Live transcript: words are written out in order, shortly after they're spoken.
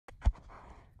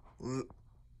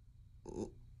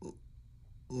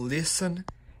listen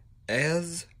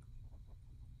as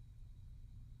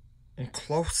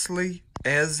closely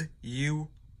as you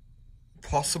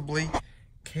possibly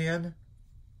can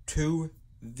to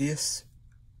this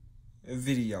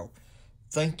video.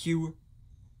 Thank you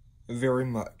very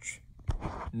much.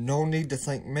 No need to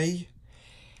thank me.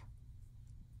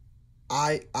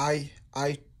 I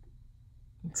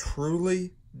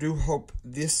truly do hope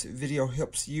this video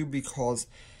helps you, because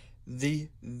the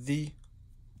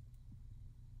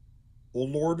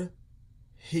Lord,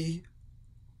 He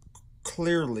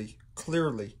clearly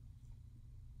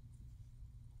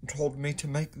told me to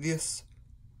make this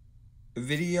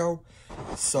video.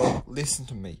 So listen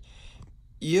to me.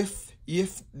 If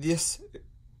this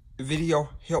video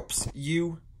helps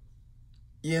you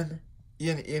in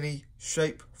any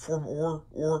shape, form,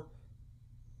 or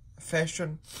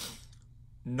fashion,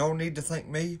 no need to thank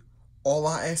me. All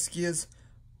I ask is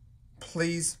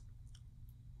please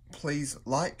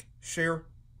like, share,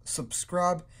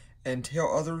 subscribe, and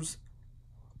tell others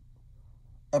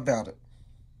about it.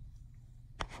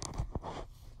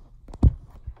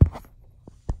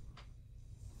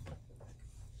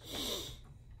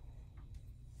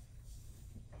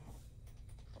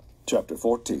 Chapter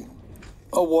 14.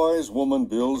 A wise woman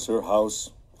builds her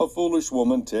house. A foolish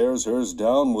woman tears hers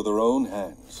down with her own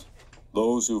hands.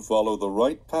 Those who follow the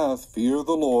right path fear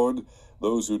the Lord.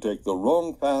 Those who take the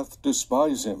wrong path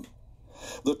despise him.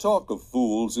 The talk of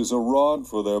fools is a rod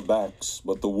for their backs,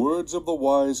 but the words of the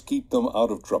wise keep them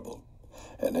out of trouble.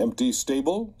 An empty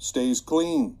stable stays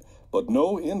clean, but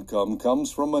no income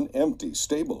comes from an empty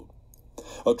stable.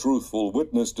 A truthful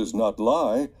witness does not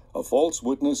lie. A false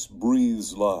witness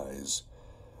breathes lies.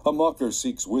 A mocker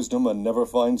seeks wisdom and never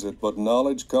finds it, but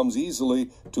knowledge comes easily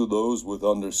to those with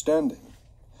understanding.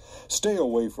 Stay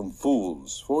away from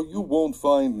fools, for you won't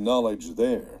find knowledge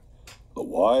there. The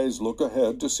wise look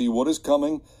ahead to see what is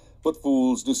coming, but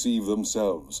fools deceive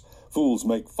themselves. Fools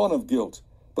make fun of guilt,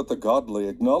 but the godly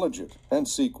acknowledge it and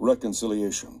seek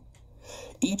reconciliation.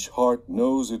 Each heart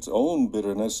knows its own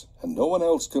bitterness, and no one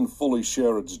else can fully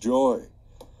share its joy.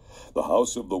 The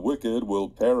house of the wicked will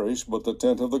perish, but the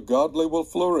tent of the godly will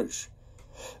flourish.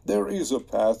 There is a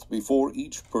path before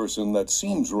each person that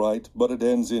seems right, but it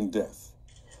ends in death.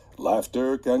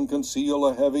 Laughter can conceal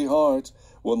a heavy heart.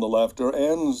 When the laughter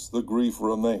ends, the grief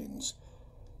remains.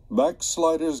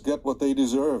 Backsliders get what they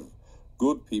deserve.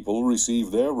 Good people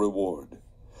receive their reward.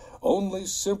 Only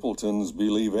simpletons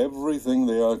believe everything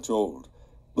they are told.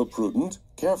 The prudent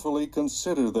carefully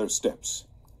consider their steps.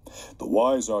 The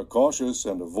wise are cautious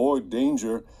and avoid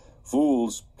danger.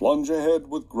 Fools plunge ahead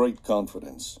with great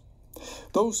confidence.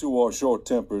 Those who are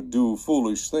short-tempered do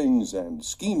foolish things, and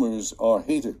schemers are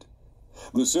hated.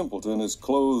 The simpleton is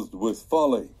clothed with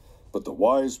folly, but the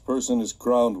wise person is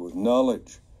crowned with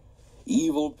knowledge.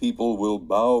 Evil people will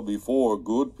bow before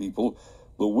good people.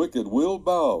 The wicked will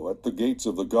bow at the gates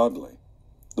of the godly.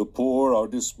 The poor are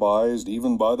despised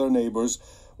even by their neighbors,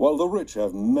 while the rich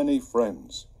have many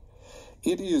friends.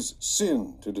 It is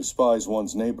sin to despise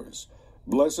one's neighbors.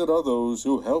 Blessed are those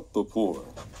who help the poor.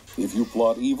 If you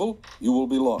plot evil, you will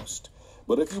be lost.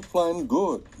 But if you plan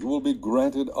good, you will be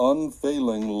granted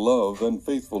unfailing love and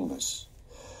faithfulness.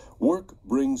 Work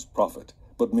brings profit,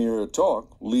 but mere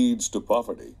talk leads to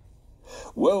poverty.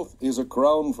 Wealth is a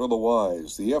crown for the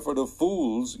wise. The effort of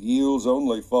fools yields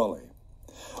only folly.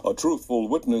 A truthful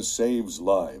witness saves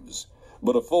lives,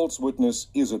 but a false witness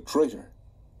is a traitor.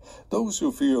 Those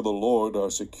who fear the Lord are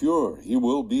secure. He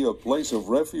will be a place of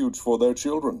refuge for their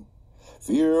children.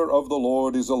 Fear of the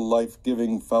Lord is a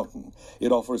life-giving fountain.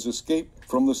 It offers escape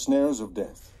from the snares of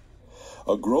death.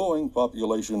 A growing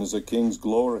population is a king's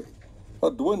glory.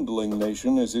 A dwindling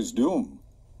nation is his doom.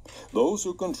 Those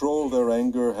who control their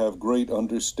anger have great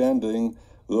understanding.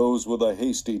 Those with a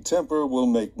hasty temper will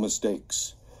make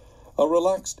mistakes. A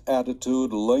relaxed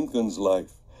attitude lengthens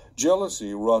life.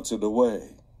 Jealousy rots it away.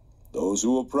 Those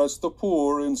who oppress the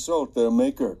poor insult their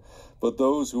Maker, but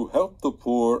those who help the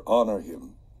poor honor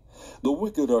him. The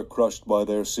wicked are crushed by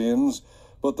their sins,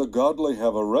 but the godly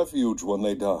have a refuge when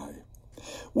they die.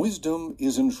 Wisdom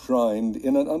is enshrined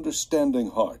in an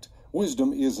understanding heart.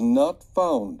 Wisdom is not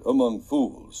found among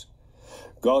fools.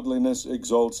 Godliness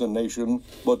exalts a nation,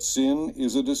 but sin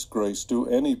is a disgrace to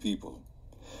any people.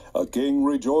 A king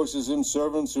rejoices in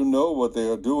servants who know what they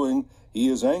are doing. He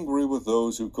is angry with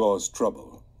those who cause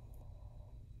trouble.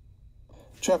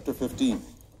 Chapter 15.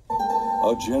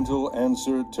 A gentle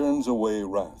answer turns away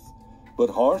wrath, but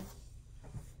harsh.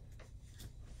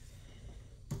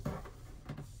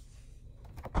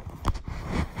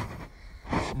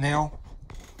 Now,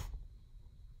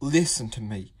 listen to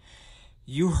me.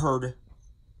 You heard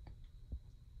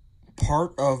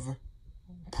part of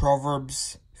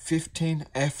Proverbs 15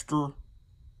 after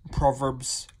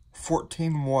Proverbs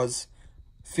 14 was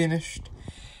finished.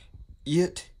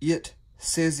 It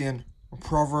says in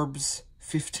Proverbs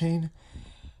 15,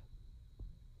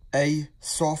 a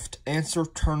soft answer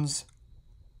turns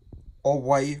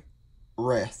away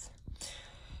wrath.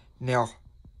 Now,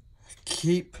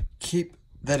 keep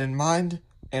that in mind,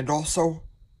 and also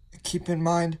keep in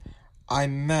mind I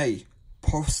may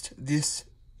post this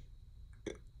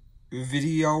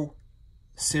video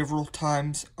several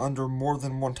times under more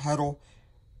than one title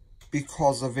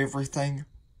because of everything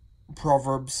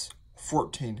Proverbs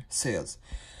 14 says.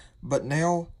 But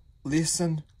now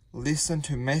listen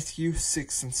to Matthew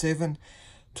 6 and 7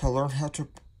 to learn how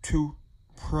to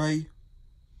pray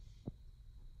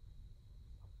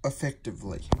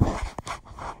effectively.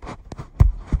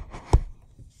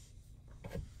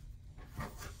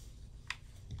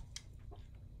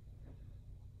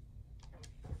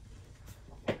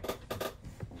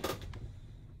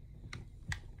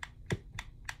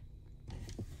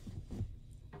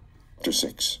 Chapter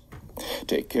 6.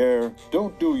 Take care,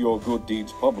 don't do your good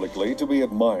deeds publicly to be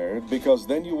admired, because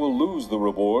then you will lose the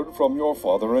reward from your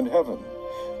Father in heaven.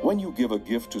 When you give a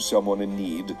gift to someone in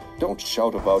need, don't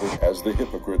shout about it as the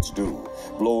hypocrites do,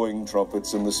 blowing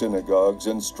trumpets in the synagogues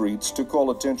and streets to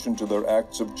call attention to their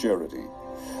acts of charity.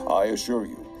 I assure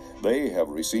you, they have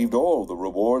received all the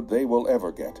reward they will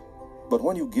ever get. But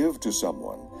when you give to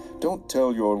someone, don't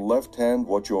tell your left hand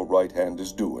what your right hand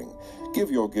is doing.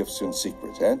 Give your gifts in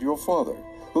secret, and your Father,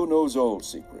 who knows all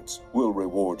secrets, will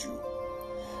reward you.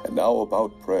 And now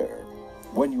about prayer.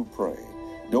 When you pray,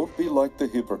 don't be like the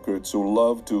hypocrites who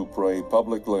love to pray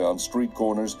publicly on street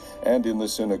corners and in the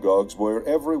synagogues where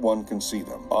everyone can see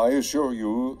them. I assure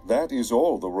you, that is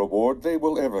all the reward they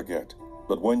will ever get.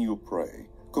 But when you pray,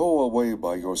 go away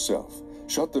by yourself,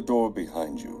 shut the door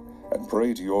behind you, and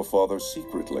pray to your Father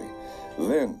secretly.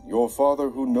 Then your Father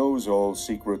who knows all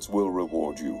secrets will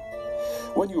reward you.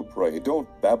 When you pray, don't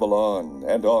babble on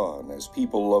and on as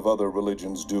people of other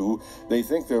religions do. They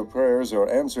think their prayers are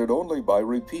answered only by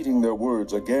repeating their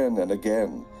words again and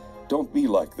again. Don't be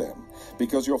like them,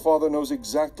 because your Father knows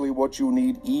exactly what you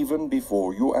need even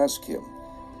before you ask Him.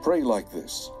 Pray like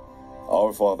this: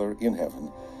 Our Father in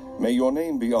heaven, may your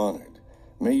name be honored.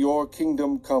 May your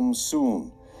kingdom come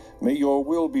soon. May your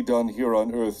will be done here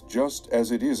on earth just as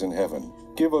it is in heaven.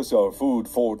 Give us our food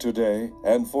for today,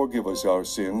 and forgive us our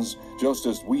sins, just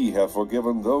as we have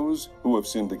forgiven those who have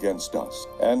sinned against us.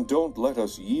 And don't let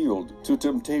us yield to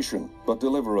temptation, but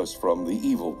deliver us from the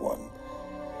evil one.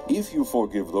 If you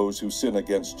forgive those who sin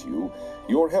against you,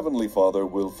 your heavenly Father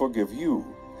will forgive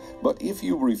you. But if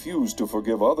you refuse to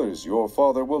forgive others, your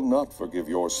Father will not forgive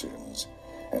your sins.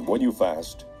 And when you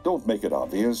fast, don't make it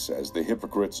obvious, as the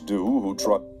hypocrites do who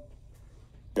try...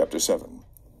 Chapter 7.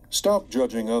 Stop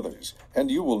judging others,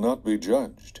 and you will not be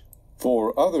judged.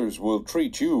 For others will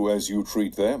treat you as you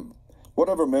treat them.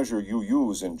 Whatever measure you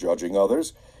use in judging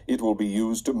others, it will be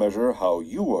used to measure how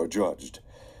you are judged.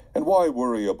 And why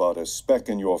worry about a speck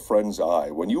in your friend's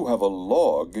eye when you have a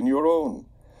log in your own?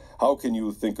 How can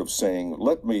you think of saying,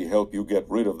 "Let me help you get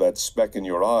rid of that speck in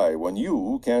your eye," when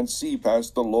you can't see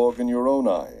past the log in your own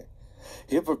eye?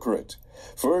 Hypocrite,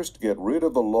 first get rid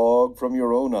of the log from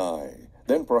your own eye.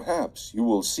 Then perhaps you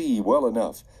will see well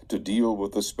enough to deal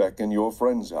with the speck in your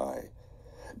friend's eye.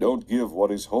 Don't give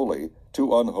what is holy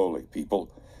to unholy people.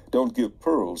 Don't give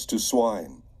pearls to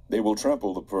swine. They will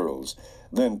trample the pearls,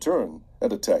 then turn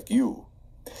and attack you.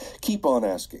 Keep on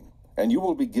asking, and you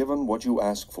will be given what you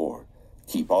ask for.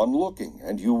 Keep on looking,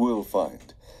 and you will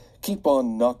find. Keep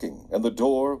on knocking, and the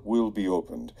door will be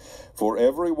opened. For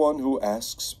everyone who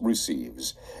asks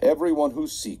receives. Everyone who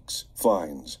seeks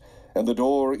finds. And the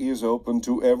door is open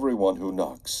to everyone who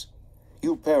knocks.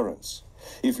 You parents,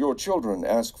 if your children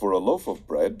ask for a loaf of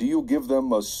bread, do you give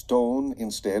them a stone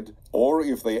instead? Or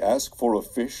if they ask for a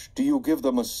fish, do you give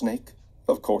them a snake?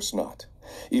 Of course not.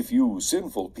 If you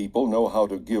sinful people know how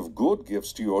to give good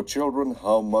gifts to your children,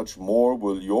 how much more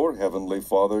will your heavenly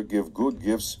Father give good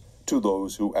gifts to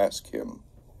those who ask Him?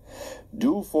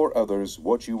 Do for others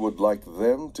what you would like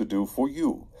them to do for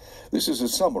you. This is a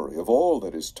summary of all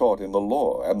that is taught in the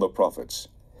law and the prophets.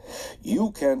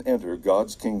 You can enter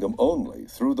God's kingdom only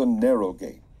through the narrow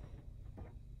gate.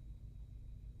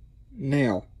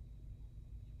 Now,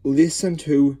 listen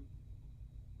to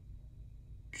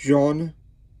John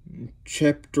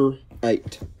chapter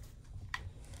 8.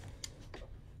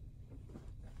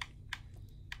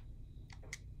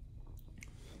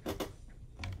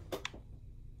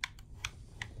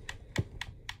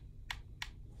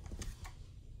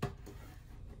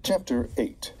 Chapter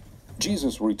 8.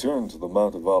 Jesus returned to the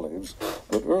Mount of Olives,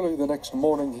 but early the next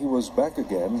morning he was back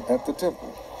again at the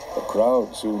temple. The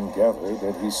crowd soon gathered,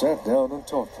 and he sat down and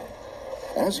taught them.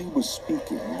 As he was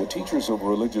speaking, the teachers of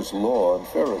religious law and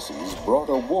Pharisees brought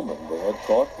a woman they had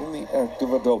caught in the act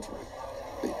of adultery.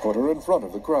 They put her in front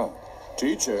of the crowd.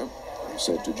 "Teacher," They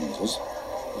said to Jesus,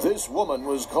 "this woman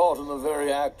was caught in the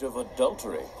very act of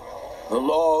adultery. The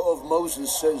law of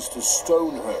Moses says to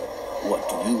stone her. What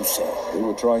do you say?" They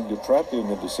were trying to trap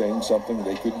him into saying something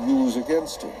they could use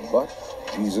against him, but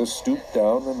Jesus stooped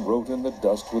down and wrote in the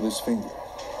dust with his finger.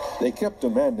 They kept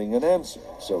demanding an answer,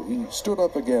 so he stood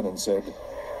up again and said,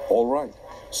 "All right,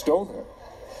 stone her.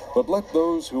 But let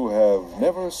those who have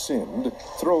never sinned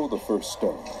throw the first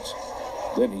stones."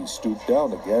 Then he stooped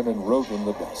down again and wrote in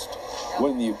the dust.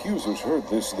 When the accusers heard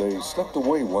this, they slipped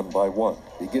away one by one,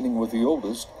 beginning with the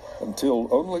oldest, until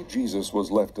only Jesus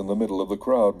was left in the middle of the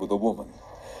crowd with the woman.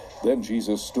 Then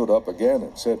Jesus stood up again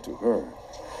and said to her,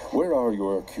 "Where are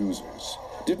your accusers?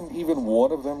 Didn't even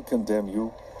one of them condemn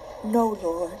you?" "No,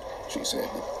 Lord," she said.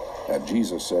 And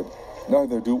Jesus said,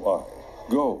 "Neither do I.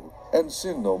 Go and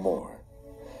sin no more."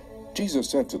 Jesus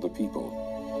said to the people,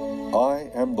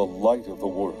 "I am the light of the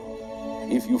world.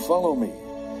 If you follow me,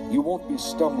 you won't be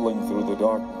stumbling through the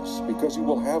darkness, because you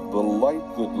will have the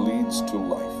light that leads to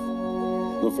life."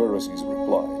 The Pharisees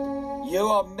replied, "You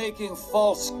are making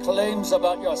false claims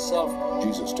about yourself."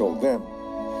 Jesus told them,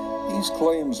 "These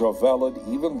claims are valid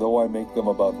even though I make them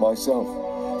about myself,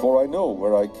 for I know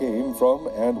where I came from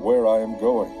and where I am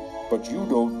going. But you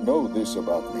don't know this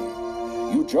about me.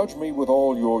 You judge me with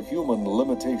all your human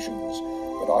limitations,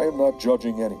 but I am not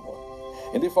judging anyone.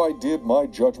 And if I did, my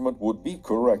judgment would be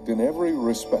correct in every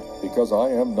respect, because I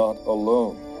am not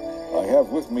alone. I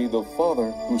have with me the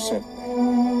Father who sent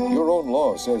me. Your own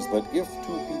law says that if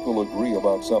two people agree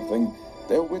about something,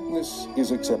 their witness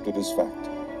is accepted as fact.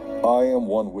 I am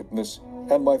one witness,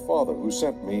 and my Father who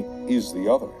sent me is the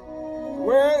other."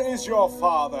 "Where is your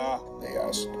Father?" they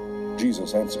asked.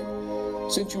 Jesus answered,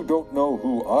 "Since you don't know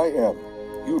who I am,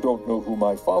 you don't know who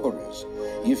my Father is.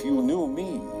 If you knew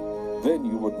me, then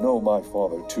you would know my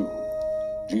Father too."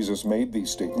 Jesus made these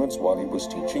statements while he was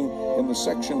teaching in the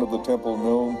section of the temple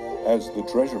known as the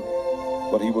treasury,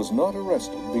 but he was not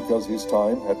arrested because his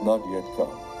time had not yet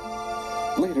come.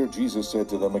 Later Jesus said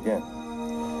to them again,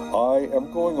 "I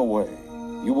am going away.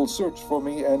 You will search for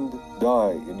me and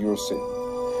die in your sin.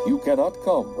 You cannot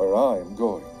come where I am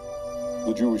going."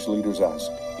 The Jewish leaders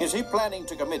asked, Is he planning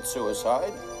to commit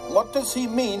suicide? What does he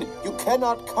mean, "You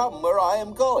cannot come where I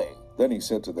am going"? Then he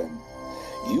said to them,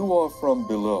 "You are from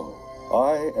below.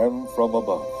 I am from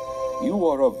above. You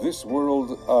are of this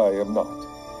world. I am not.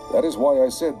 That is why I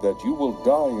said that you will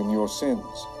die in your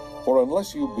sins. For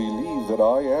unless you believe that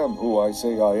I am who I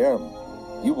say I am,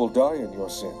 you will die in your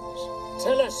sins."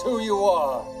 "Tell us who you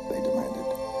are," they demanded.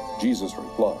 Jesus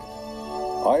replied,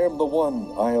 "I am the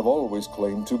one I have always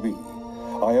claimed to be.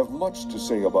 I have much to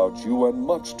say about you and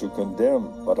much to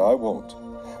condemn, but I won't.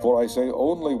 For I say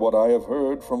only what I have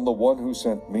heard from the one who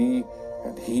sent me,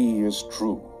 and he is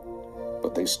true."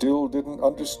 But they still didn't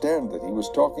understand that he was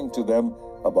talking to them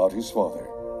about his Father.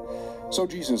 So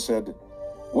Jesus said,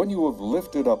 "When you have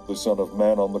lifted up the Son of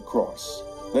Man on the cross,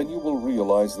 then you will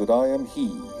realize that I am he,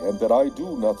 and that I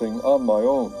do nothing on my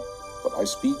own, but I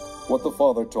speak what the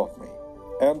Father taught me.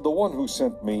 And the one who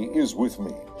sent me is with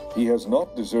me. He has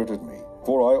not deserted me,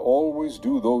 for I always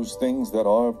do those things that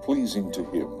are pleasing to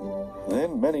him."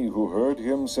 Then many who heard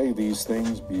him say these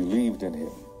things believed in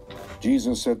him.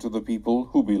 Jesus said to the people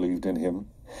who believed in him,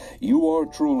 "You are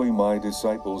truly my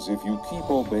disciples if you keep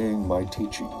obeying my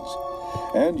teachings.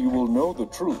 And you will know the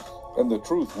truth, and the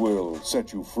truth will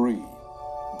set you free."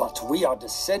 "But we are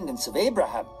descendants of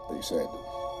Abraham," they said.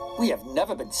 "We have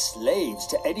never been slaves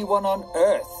to anyone on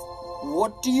earth.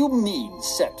 What do you mean,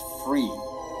 set free?"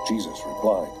 Jesus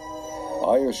replied,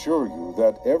 "I assure you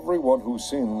that everyone who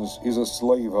sins is a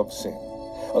slave of sin.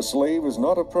 A slave is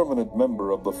not a permanent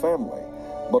member of the family,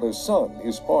 but a son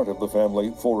is part of the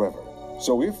family forever.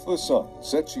 So if the Son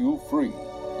sets you free,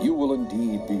 you will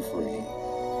indeed be free.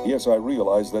 Yes, I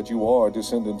realize that you are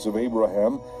descendants of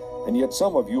Abraham, and yet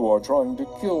some of you are trying to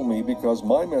kill me because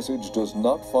my message does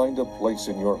not find a place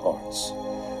in your hearts.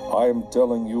 I am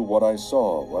telling you what I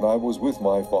saw when I was with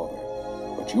my Father,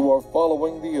 but you are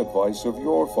following the advice of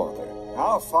your father."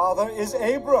 "Our father is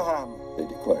Abraham," they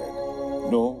declared.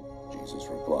 "No," Jesus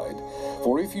replied,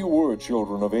 "for if you were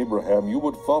children of Abraham, you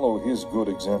would follow his good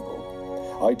example.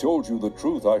 I told you the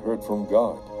truth I heard from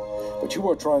God, but you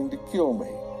are trying to kill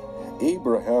me.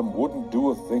 Abraham wouldn't do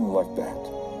a thing like that.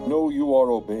 No, you are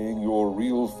obeying your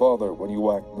real father when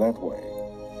you act that way."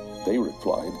 They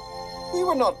replied, "We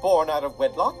were not born out of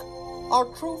wedlock." Our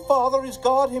true Father is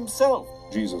God himself.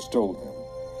 Jesus told them,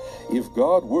 "If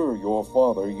God were your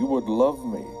Father, you would love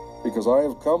me, because I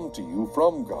have come to you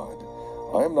from God.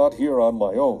 I am not here on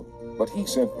my own, but he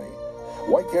sent me.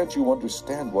 Why can't you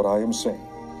understand what I am saying?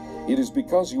 It is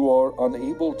because you are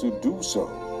unable to do so.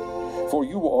 For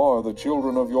you are the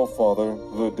children of your father,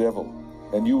 the devil,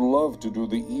 and you love to do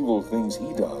the evil things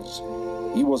he does.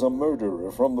 He was a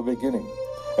murderer from the beginning,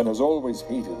 and has always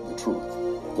hated the truth.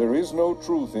 There is no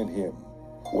truth in him.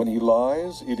 When he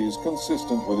lies, it is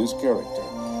consistent with his character,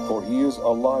 for he is a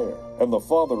liar and the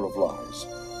father of lies.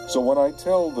 So when I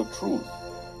tell the truth,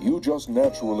 you just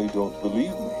naturally don't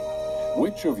believe me.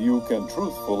 Which of you can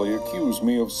truthfully accuse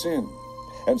me of sin?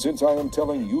 And since I am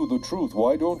telling you the truth,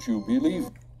 why don't you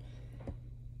believe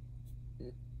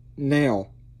me?" Now,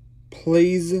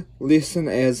 please listen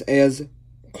as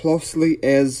closely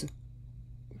as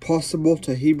possible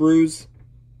to Hebrews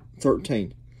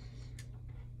 13.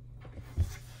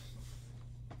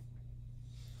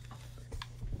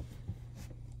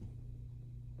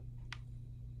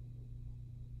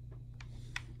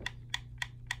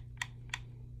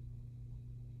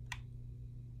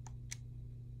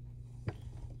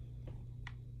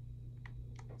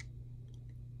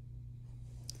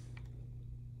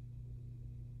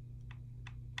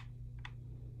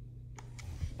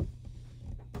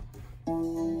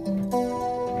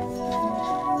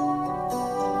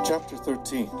 Chapter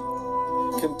 13.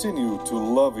 Continue to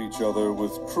love each other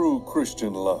with true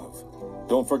Christian love.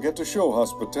 Don't forget to show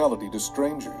hospitality to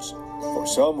strangers, for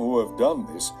some who have done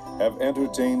this have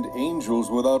entertained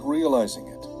angels without realizing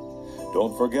it.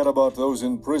 Don't forget about those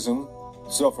in prison.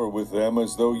 Suffer with them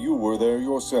as though you were there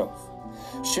yourself.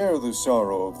 Share the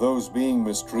sorrow of those being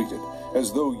mistreated,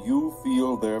 as though you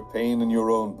feel their pain in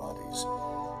your own bodies.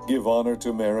 Give honor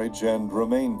to marriage and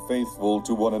remain faithful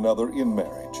to one another in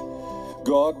marriage.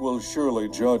 God will surely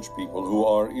judge people who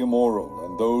are immoral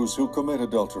and those who commit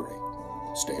adultery.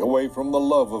 Stay away from the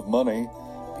love of money.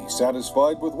 Be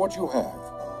satisfied with what you have,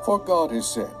 for God has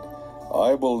said,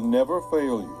 "I will never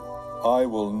fail you. I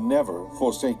will never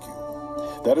forsake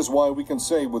you." That is why we can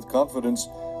say with confidence,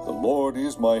 "The Lord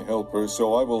is my helper,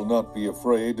 so I will not be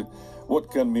afraid.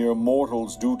 What can mere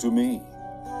mortals do to me?"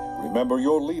 Remember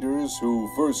your leaders who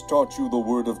first taught you the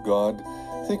word of God.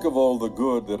 Think of all the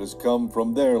good that has come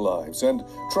from their lives and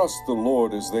trust the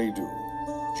Lord as they do.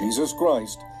 Jesus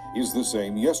Christ is the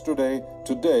same yesterday,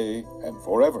 today, and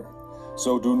forever.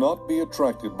 So do not be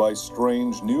attracted by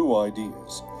strange new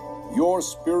ideas. Your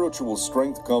spiritual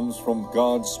strength comes from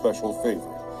God's special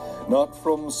favor, not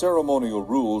from ceremonial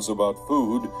rules about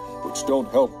food, which don't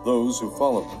help those who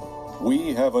follow them.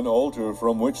 We have an altar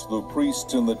from which the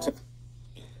priests in the temple.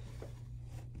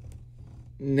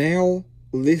 Now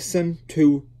listen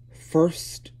to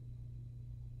 1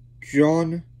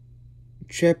 John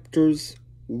chapters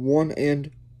 1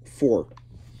 and 4.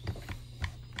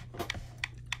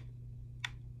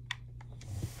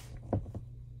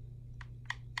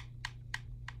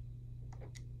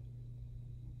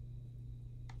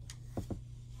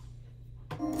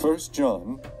 First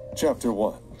John chapter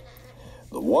 1.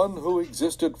 The one who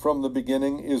existed from the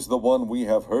beginning is the one we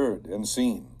have heard and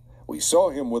seen. We saw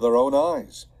him with our own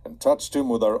eyes and touched him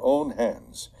with our own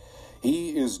hands.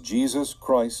 He is Jesus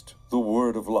Christ, the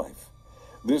Word of life.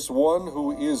 This one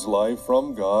who is life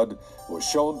from God was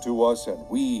shown to us, and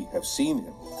we have seen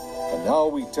him. And now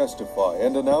we testify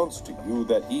and announce to you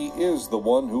that he is the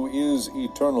one who is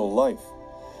eternal life.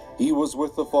 He was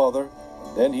with the Father,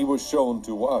 and then he was shown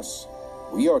to us.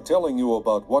 We are telling you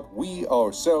about what we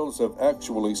ourselves have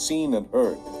actually seen and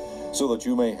heard, so that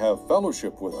you may have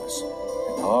fellowship with us.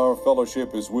 And our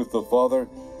fellowship is with the Father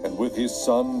and with his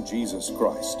Son, Jesus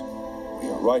Christ. We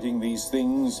are writing these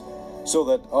things so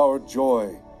that our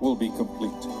joy will be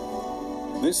complete.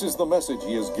 This is the message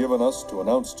he has given us to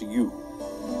announce to you.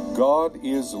 God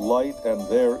is light, and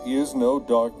there is no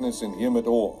darkness in him at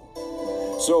all.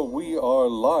 So we are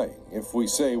lying if we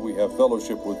say we have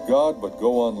fellowship with God but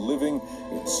go on living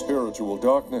in spiritual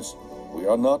darkness. We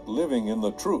are not living in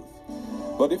the truth.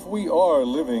 But if we are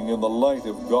living in the light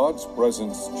of God's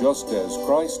presence just as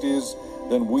Christ is,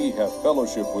 then we have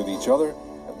fellowship with each other,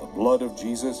 and the blood of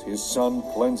Jesus, his Son,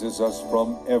 cleanses us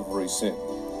from every sin.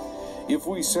 If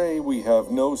we say we have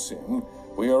no sin,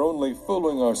 we are only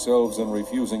fooling ourselves and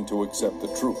refusing to accept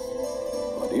the truth.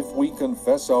 But if we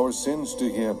confess our sins to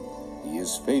him, he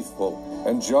is faithful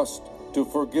and just to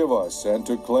forgive us and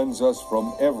to cleanse us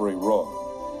from every wrong.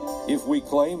 If we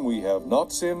claim we have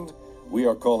not sinned, we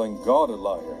are calling God a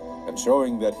liar and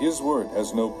showing that his word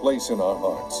has no place in our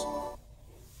hearts.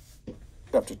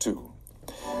 Chapter 2.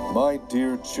 My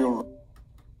dear children.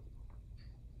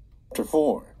 Chapter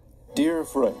 4. Dear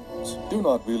friends, do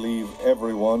not believe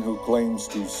everyone who claims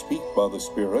to speak by the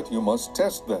Spirit. You must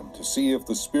test them to see if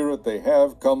the Spirit they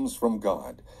have comes from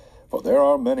God. For there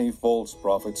are many false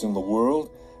prophets in the world.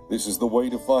 This is the way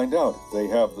to find out if they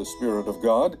have the Spirit of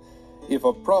God. If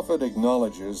a prophet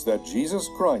acknowledges that Jesus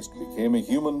Christ became a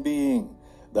human being,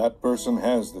 that person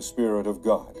has the Spirit of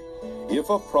God. If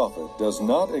a prophet does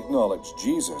not acknowledge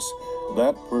Jesus,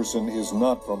 that person is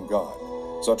not from God.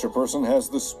 Such a person has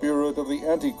the spirit of the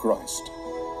Antichrist.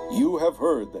 You have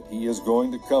heard that he is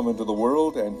going to come into the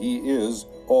world, and he is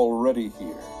already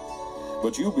here.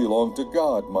 But you belong to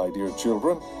God, my dear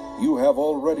children. You have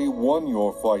already won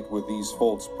your fight with these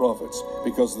false prophets,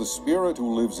 because the Spirit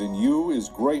who lives in you is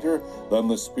greater than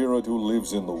the Spirit who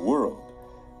lives in the world.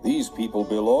 These people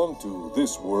belong to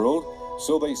this world,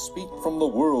 so they speak from the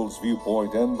world's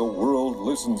viewpoint, and the world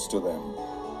listens to them.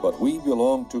 But we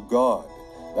belong to God.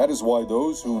 That is why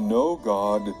those who know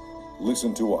God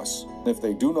listen to us. If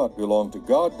they do not belong to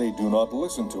God, they do not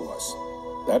listen to us.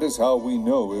 That is how we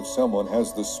know if someone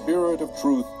has the spirit of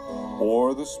truth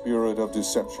or the spirit of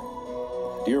deception.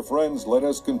 Dear friends, let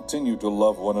us continue to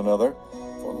love one another,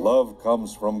 for love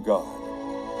comes from God.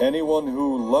 Anyone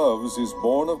who loves is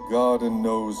born of God and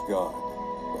knows God.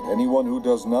 But anyone who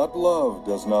does not love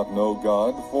does not know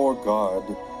God, for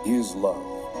God is love.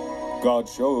 God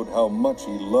showed how much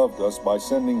he loved us by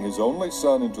sending his only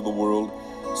Son into the world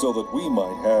so that we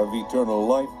might have eternal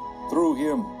life through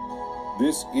him.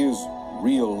 This is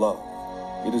real love.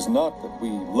 It is not that we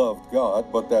loved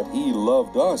God, but that he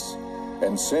loved us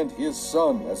and sent his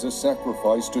Son as a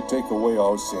sacrifice to take away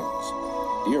our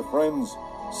sins. Dear friends,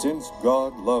 since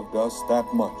God loved us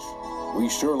that much, we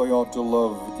surely ought to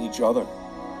love each other.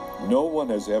 No one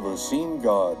has ever seen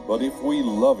God, but if we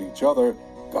love each other,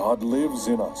 God lives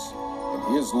in us.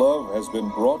 And his love has been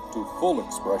brought to full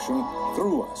expression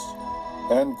through us.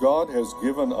 And God has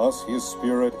given us his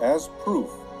Spirit as proof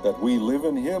that we live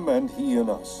in him and he in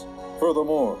us.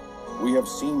 Furthermore, we have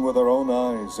seen with our own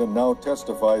eyes and now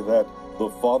testify that the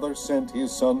Father sent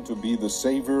his Son to be the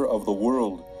Savior of the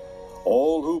world.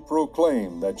 All who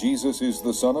proclaim that Jesus is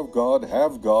the Son of God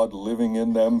have God living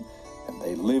in them, and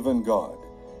they live in God.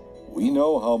 We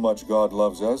know how much God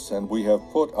loves us, and we have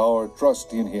put our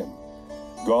trust in him.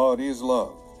 God is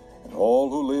love, and all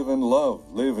who live in love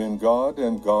live in God,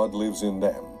 and God lives in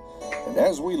them. And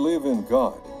as we live in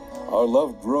God, our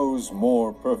love grows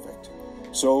more perfect.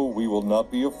 So we will not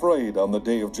be afraid on the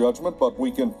day of judgment, but we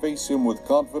can face him with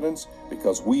confidence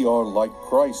because we are like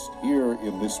Christ here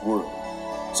in this world.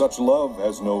 Such love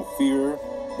has no fear,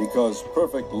 because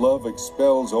perfect love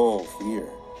expels all fear.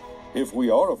 If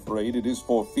we are afraid, it is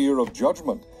for fear of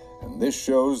judgment, and this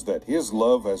shows that his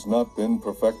love has not been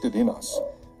perfected in us.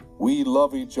 We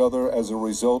love each other as a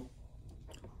result.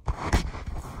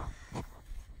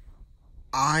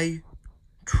 I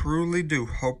truly do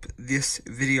hope this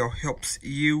video helps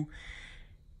you.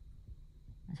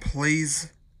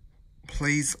 Please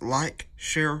like,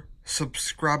 share,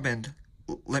 subscribe, and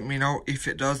let me know if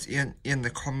it does in the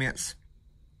comments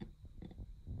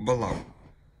below.